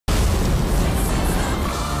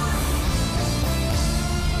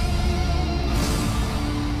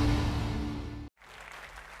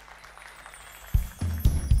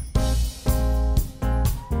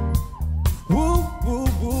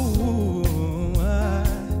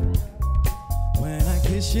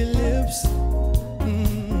kiss your lips.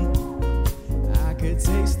 I could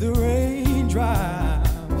taste the raindrops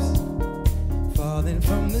falling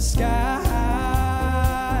from the sky.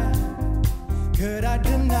 Could I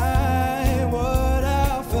deny what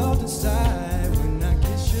I felt inside when I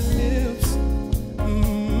kiss your lips?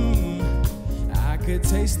 I could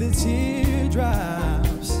taste the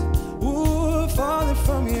teardrops, ooh, falling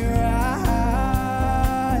from your eyes.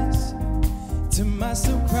 To my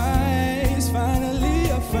surprise,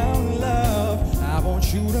 finally I found love. I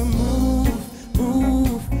want you to move,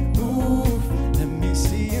 move, move. Let me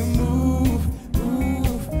see you move,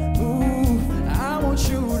 move, move. I want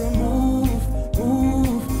you to move,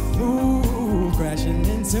 move, move. Crashing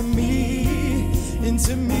into me,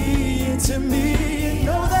 into me, into me. You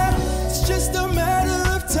know that it's just a matter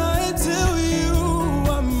of time till you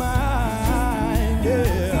are mine,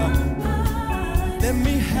 yeah. Let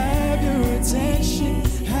me have your attention,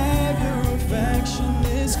 have your affection.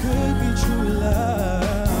 This could be true love.